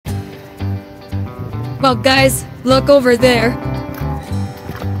Well guys, look over there.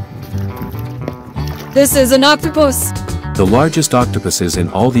 This is an octopus. The largest octopuses in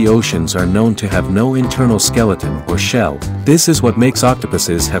all the oceans are known to have no internal skeleton or shell. This is what makes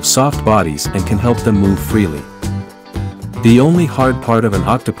octopuses have soft bodies and can help them move freely. The only hard part of an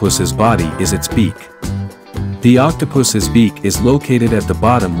octopus's body is its beak. The octopus's beak is located at the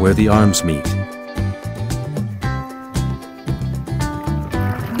bottom where the arms meet.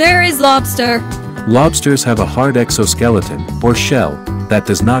 There is lobster. Lobsters have a hard exoskeleton, or shell, that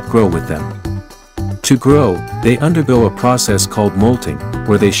does not grow with them. To grow, they undergo a process called molting,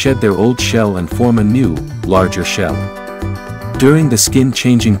 where they shed their old shell and form a new, larger shell. During the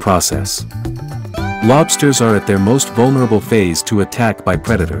skin-changing process, lobsters are at their most vulnerable phase to attack by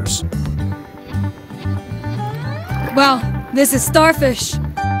predators. Wow, this is starfish.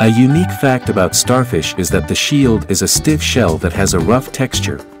 A unique fact about starfish is that the shield is a stiff shell that has a rough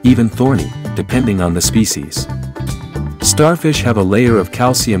texture, even thorny, depending on the species. Starfish have a layer of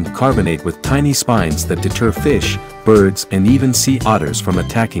calcium carbonate with tiny spines that deter fish, birds, and even sea otters from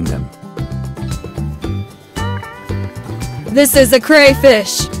attacking them. This is a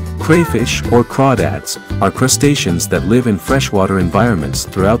crayfish. Crayfish, or crawdads, are crustaceans that live in freshwater environments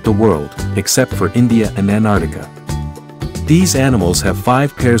throughout the world, except for India and Antarctica. These animals have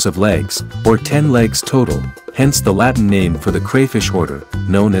 5 pairs of legs, or 10 legs total, hence the Latin name for the crayfish order,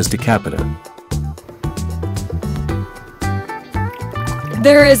 known as Decapoda.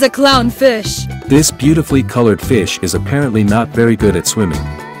 There is a clownfish. This beautifully colored fish is apparently not very good at swimming.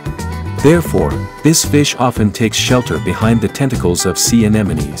 Therefore, this fish often takes shelter behind the tentacles of sea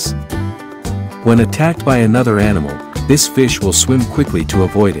anemones. When attacked by another animal, this fish will swim quickly to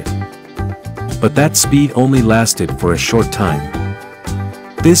avoid it. But that speed only lasted for a short time.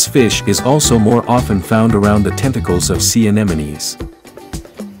 This fish is also more often found around the tentacles of sea anemones.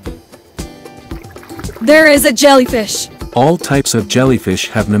 There is a jellyfish. All types of jellyfish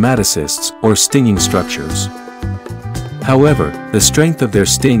have nematocysts, or stinging structures. However, the strength of their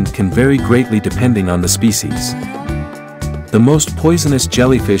sting can vary greatly depending on the species. The most poisonous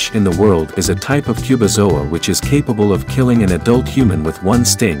jellyfish in the world is a type of cubozoa which is capable of killing an adult human with one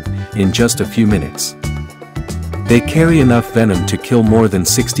sting, in just a few minutes. They carry enough venom to kill more than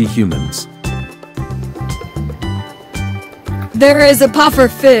 60 humans. There is a puffer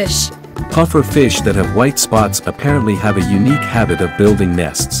fish. Puffer fish that have white spots apparently have a unique habit of building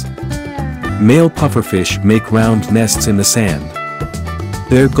nests. Male pufferfish make round nests in the sand.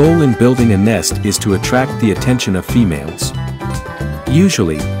 Their goal in building a nest is to attract the attention of females.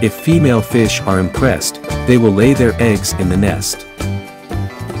 Usually, if female fish are impressed, they will lay their eggs in the nest.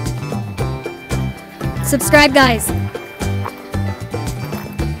 Subscribe guys.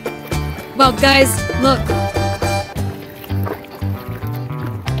 Well guys, look.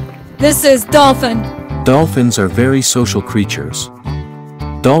 This is dolphin. Dolphins are very social creatures.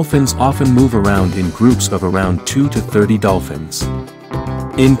 Dolphins often move around in groups of around 2 to 30 dolphins.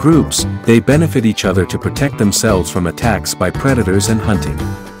 In groups, they benefit each other to protect themselves from attacks by predators and hunting.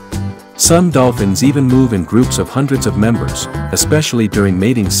 Some dolphins even move in groups of hundreds of members, especially during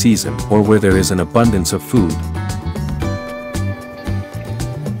mating season or where there is an abundance of food.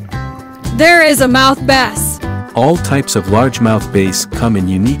 There is a mouth bass. All types of largemouth bass come in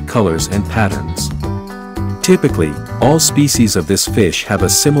unique colors and patterns. Typically, all species of this fish have a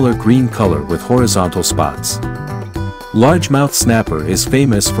similar green color with horizontal spots. Largemouth snapper is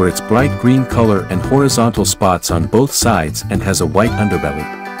famous for its bright green color and horizontal spots on both sides and has a white underbelly.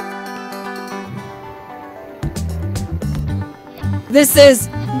 This is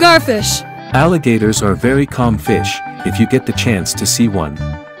garfish. Alligators are very calm fish, if you get the chance to see one.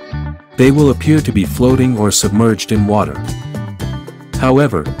 They will appear to be floating or submerged in water.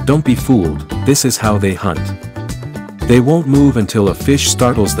 However, don't be fooled, this is how they hunt. They won't move until a fish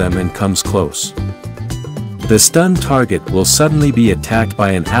startles them and comes close. The stunned target will suddenly be attacked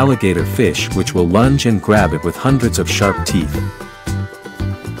by an alligator fish which will lunge and grab it with hundreds of sharp teeth.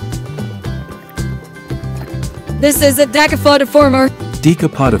 This is a DECAFODIFERMS.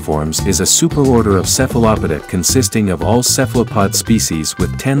 DECAFODIFERMS is a superorder of cephalopoda consisting of all cephalopod species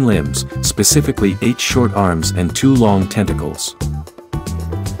with 10 limbs, specifically 8 short arms and 2 long tentacles.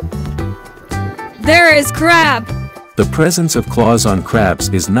 There is crab. The presence of claws on crabs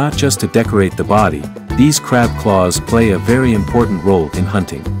is not just to decorate the body, these crab claws play a very important role in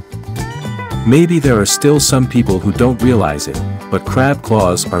hunting. Maybe there are still some people who don't realize it, but crab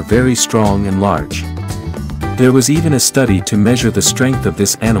claws are very strong and large. There was even a study to measure the strength of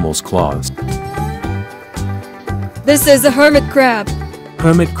this animal's claws. This is a hermit crab.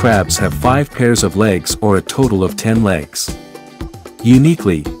 Hermit crabs have 5 pairs of legs or a total of 10 legs.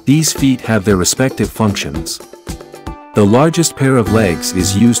 Uniquely, these feet have their respective functions. The largest pair of legs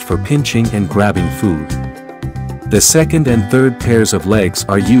is used for pinching and grabbing food. The second and third pairs of legs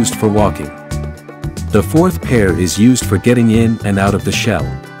are used for walking. The fourth pair is used for getting in and out of the shell.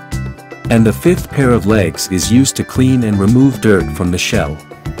 And the fifth pair of legs is used to clean and remove dirt from the shell.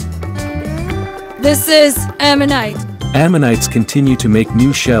 This is ammonite. Ammonites continue to make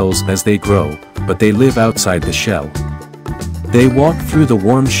new shells as they grow, but they live outside the shell. They walk through the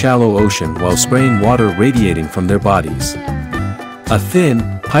warm shallow ocean while spraying water radiating from their bodies. A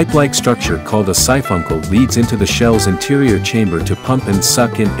thin, pipe-like structure called a siphuncle leads into the shell's interior chamber to pump and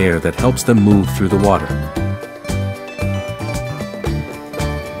suck in air that helps them move through the water.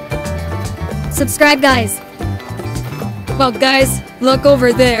 Subscribe, guys. Well, guys, look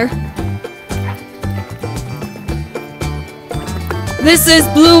over there. This is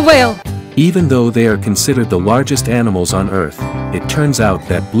blue whale. Even though they are considered the largest animals on Earth, it turns out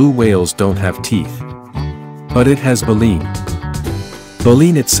that blue whales don't have teeth. But it has baleen.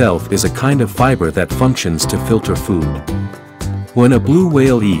 Baleen itself is a kind of fiber that functions to filter food. When a blue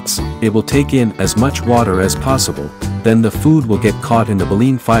whale eats, it will take in as much water as possible, then the food will get caught in the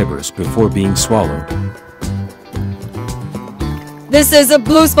baleen fibers before being swallowed. This is a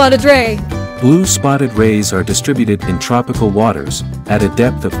blue spotted ray. Blue spotted rays are distributed in tropical waters, at a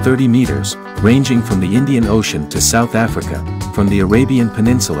depth of 30 meters, ranging from the Indian Ocean to South Africa, from the Arabian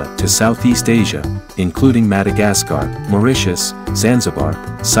Peninsula to Southeast Asia, including Madagascar, Mauritius, Zanzibar,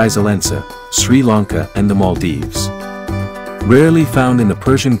 Seychelles, Sri Lanka and the Maldives. Rarely found in the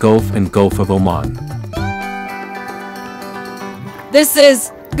Persian Gulf and Gulf of Oman. This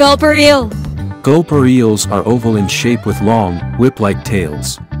is gulper eel. Gulper eels are oval in shape with long, whip-like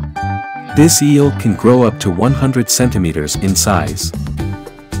tails. This eel can grow up to 100 centimeters in size.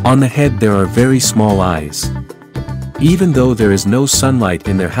 On the head there are very small eyes. Even though there is no sunlight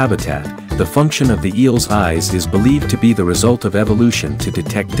in their habitat, the function of the eel's eyes is believed to be the result of evolution to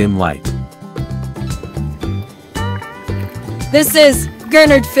detect dim light. This is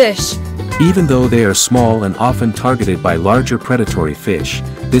gurnard fish. Even though they are small and often targeted by larger predatory fish,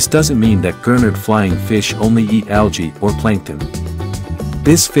 this doesn't mean that gurnard flying fish only eat algae or plankton.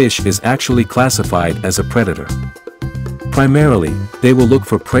 This fish is actually classified as a predator. Primarily, they will look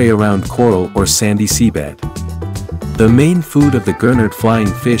for prey around coral or sandy seabed. The main food of the gurnard flying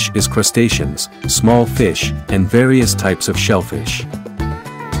fish is crustaceans, small fish, and various types of shellfish.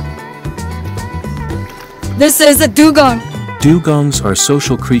 This is a dugong. Dugongs are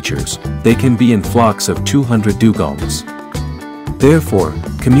social creatures. They can be in flocks of 200 dugongs. Therefore,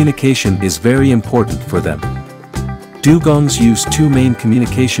 communication is very important for them. Dugongs use two main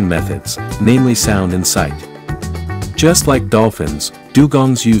communication methods, namely sound and sight. Just like dolphins,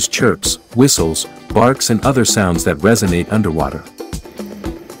 dugongs use chirps, whistles, barks and other sounds that resonate underwater.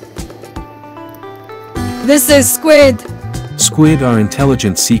 This is squid. Squid are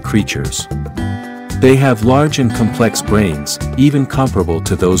intelligent sea creatures. They have large and complex brains, even comparable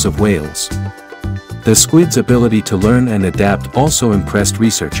to those of whales. The squid's ability to learn and adapt also impressed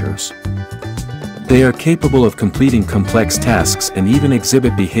researchers. They are capable of completing complex tasks and even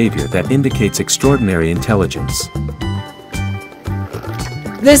exhibit behavior that indicates extraordinary intelligence.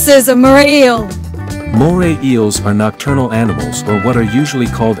 This is a moray eel. Moray eels are nocturnal animals or what are usually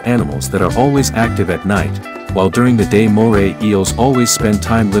called animals that are always active at night, while during the day moray eels always spend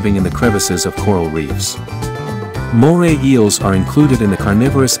time living in the crevices of coral reefs. Moray eels are included in the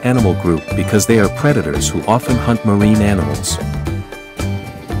carnivorous animal group because they are predators who often hunt marine animals.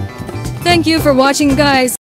 Thank you for watching, guys.